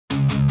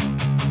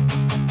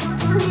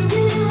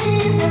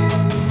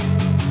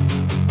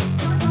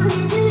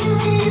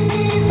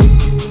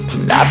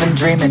I've been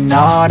dreaming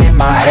on in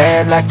my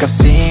head like I've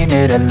seen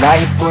it. A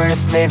life worth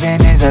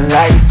living is a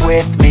life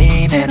with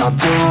meaning. I'll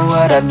do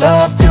what I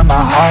love till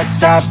my heart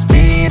stops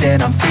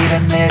beating. I'm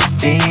feeding this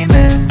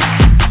demon.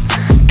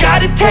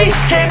 Got a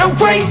taste, can't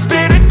erase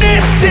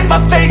bitterness in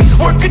my face.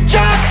 Work a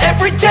job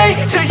every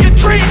day till your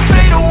dreams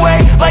fade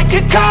away. Like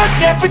a card,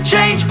 never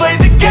change, play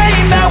the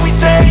game that we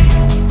say.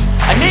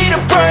 I need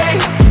a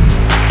break.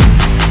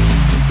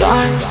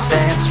 I'm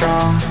staying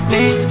strong,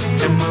 need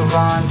to move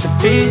on to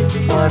be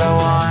what I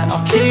want.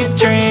 I'll keep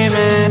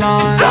dreaming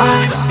on.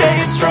 I'm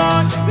staying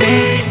strong,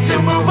 need to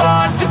move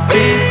on to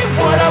be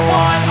what I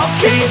want.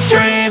 I'll keep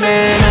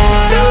dreaming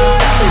on.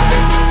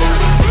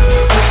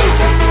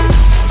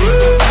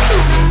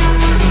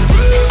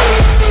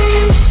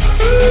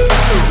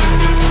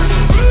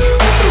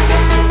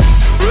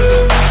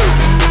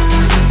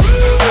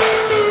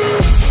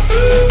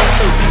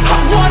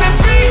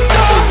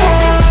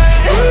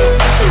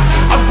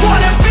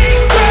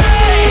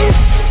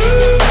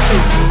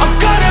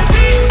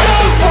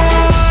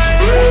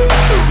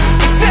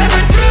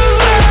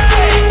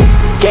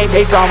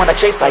 Face on when I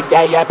chase like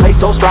that. Yeah, I play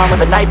so strong with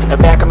a knife in the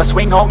back. I'ma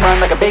swing home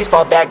run like a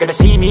baseball bat. Gonna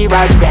see me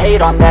rise, you can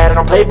hate on that. I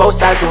don't play both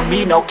sides, doing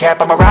me no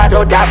cap. I'ma ride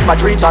or die for my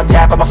dreams on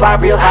tap. I'ma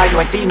fly real high, you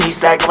ain't see me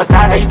slack. No, it's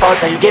not how you fall,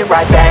 it's how you get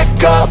right back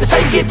up. That's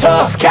how you get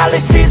tough.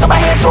 Calluses on my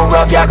hands so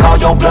rough, yeah, I call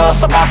your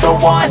bluff. I'm not the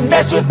one,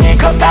 mess with me and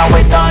come out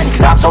with none.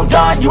 Cause I'm so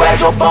done, you had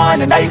your fun.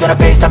 And now you're gonna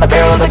face down the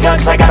barrel of the gun.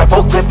 Cause I got a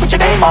full clip with your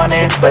name on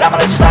it. But I'ma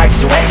let you slide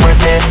cause you ain't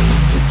worth it.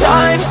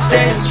 I'm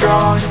staying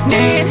strong,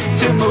 need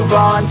to move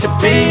on to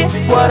be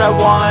what I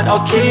want.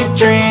 I'll keep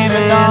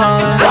dreaming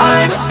on.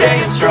 I'm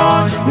staying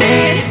strong,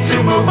 need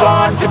to move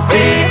on to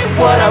be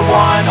what I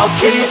want. I'll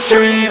keep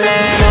dreaming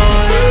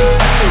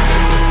on.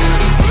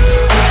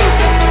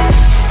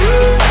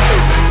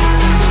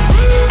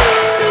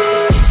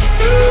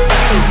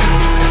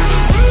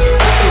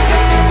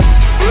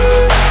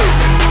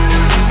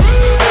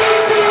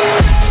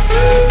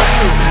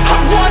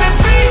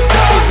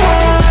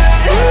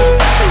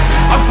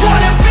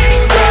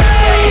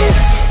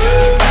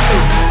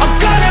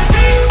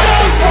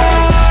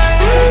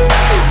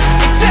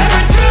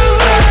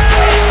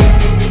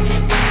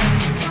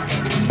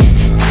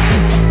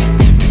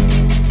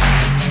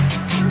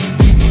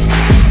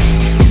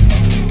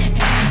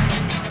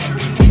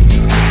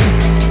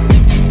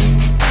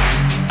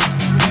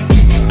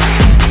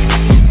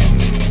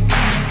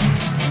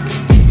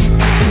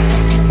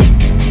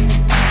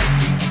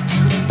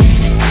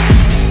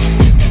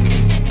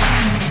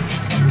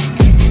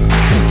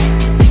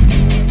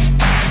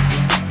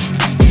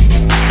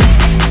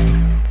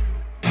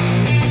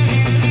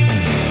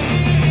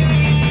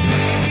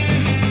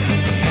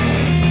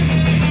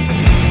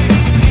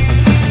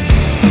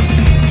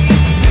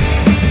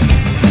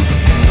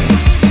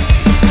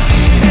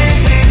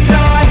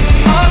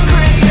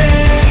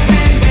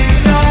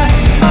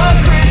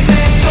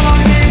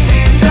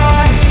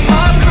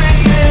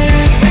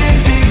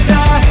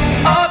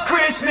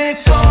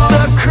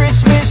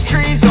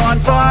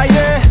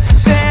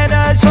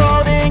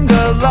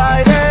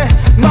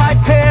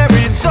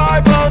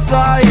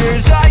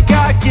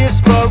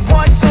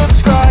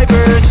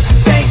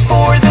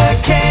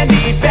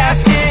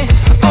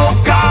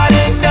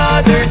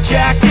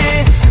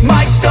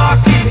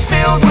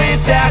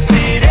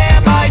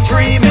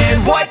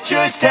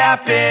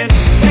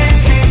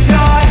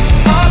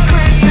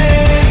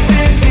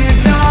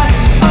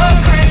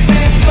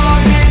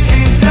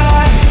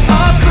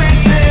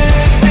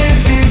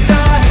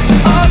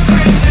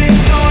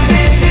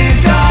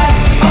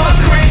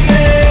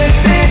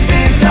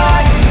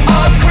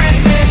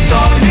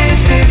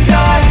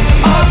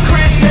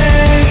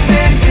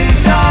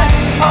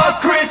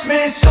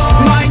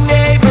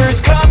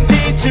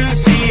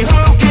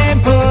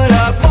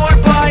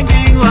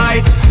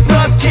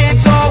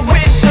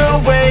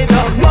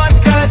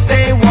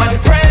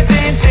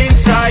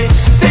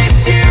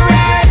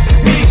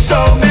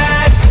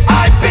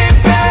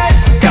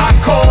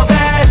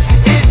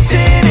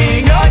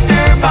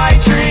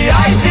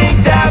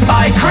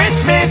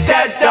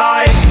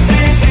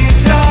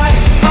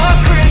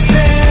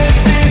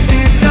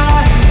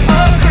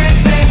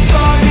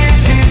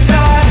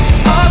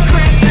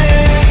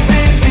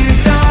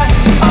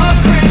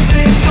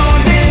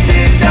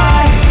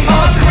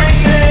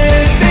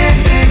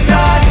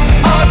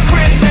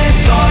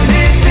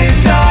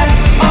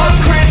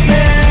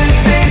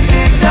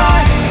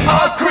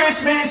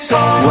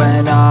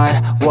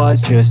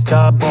 Just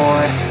a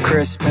boy,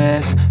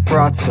 Christmas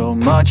brought so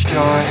much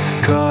joy.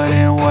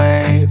 Couldn't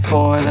wait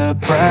for the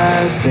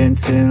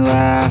presents and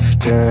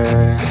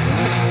laughter.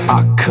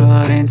 I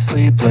couldn't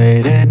sleep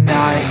late at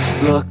night,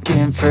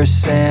 looking for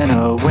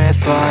Santa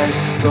with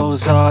lights.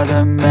 Those are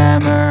the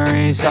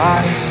memories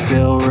I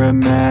still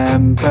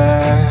remember.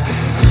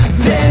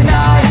 Then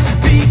I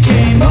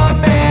became a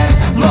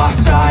man,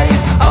 lost sight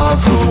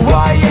of who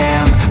I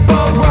am.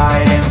 But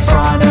right in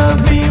front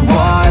of me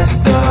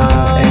was the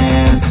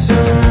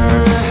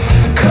answer.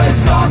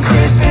 Cause on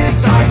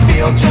Christmas I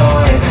feel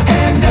joy,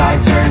 and I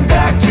turn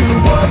back to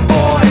a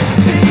boy.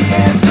 The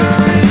answer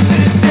is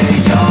to stay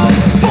young.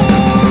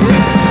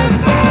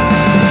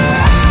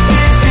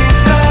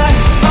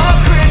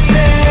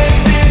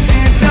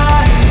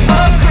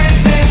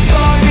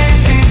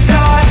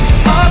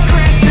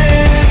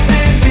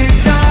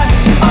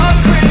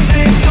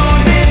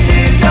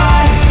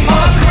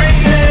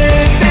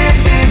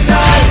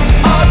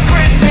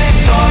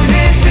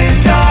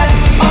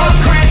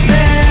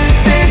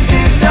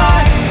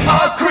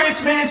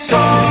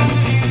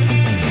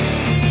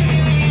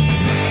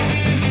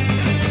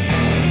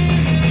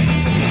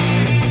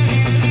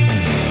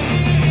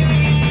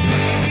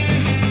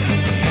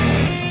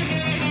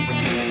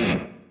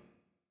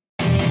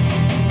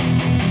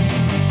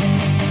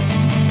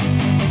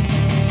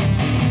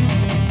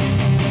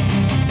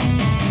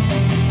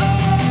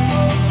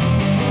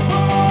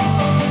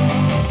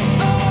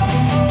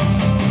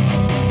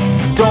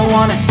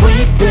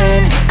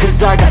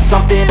 cause I got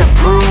something to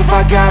prove.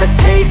 I gotta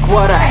take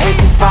what I hate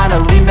and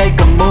finally make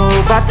a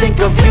move. I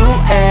think of you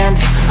and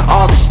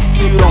all the shit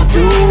you don't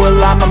do. Well,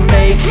 I'ma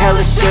make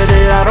hella sure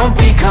that I don't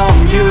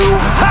become you.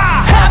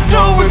 I have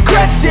no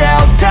regrets,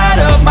 yeah, I'll tie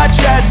up my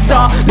chest.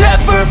 I'll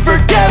never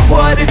forget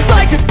what it's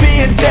like to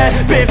be in debt.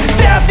 Been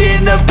stabbed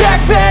in the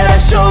back bed, I'll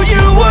show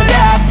you what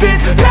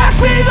happens. Pass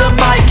me the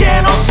mic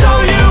and I'll show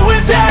you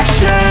with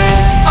action.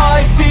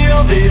 I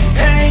feel this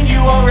pain,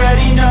 you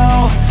already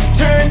know.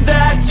 Turn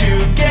that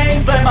to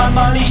gains, let my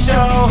money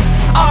show.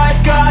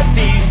 I've got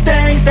these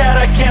things that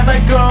I can't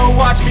let go.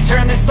 Watch me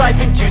turn this life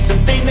into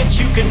something that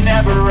you can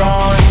never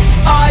own.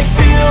 I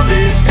feel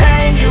this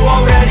pain, you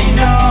already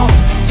know.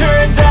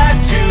 Turn that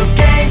to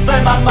gains,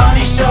 let my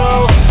money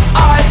show.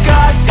 I've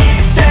got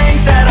these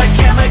things that I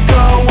can't let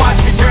go. Watch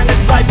me turn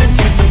this life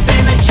into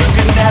something that you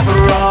can never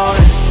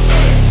own.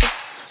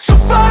 So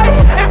fight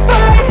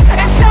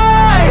and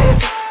die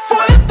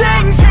for the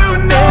things you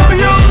know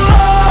you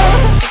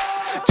love.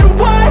 Do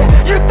what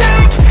you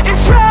think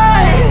is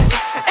right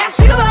and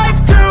see life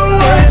do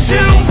what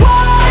you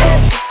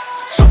want.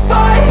 So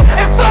fight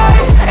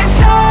and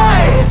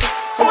die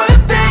for the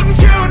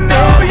things you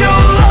know you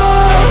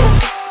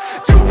love.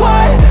 Do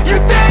what you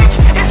think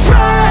is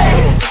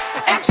right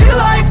and see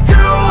life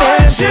do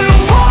what you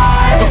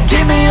want. So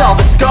give me all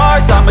the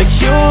scars, I'm a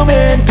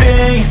human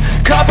being.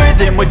 Cover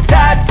them with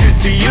tattoos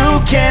so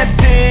you can't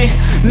see.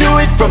 Knew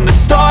it from the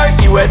start,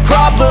 you had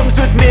problems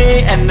with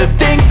me and the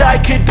things I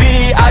could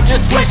be, I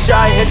just wish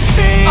I had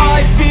seen.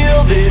 I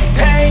feel this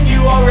pain,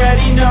 you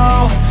already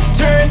know.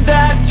 Turn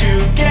that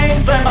to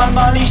gains, let my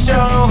money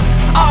show.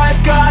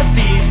 I've got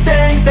these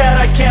things that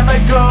I can't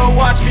let go.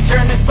 Watch me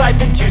turn this life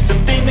into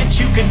something that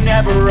you can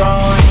never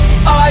own.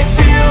 I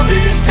feel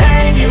this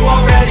pain, you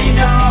already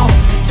know.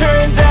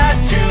 Turn that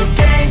to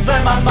gains,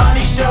 let my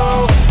money show.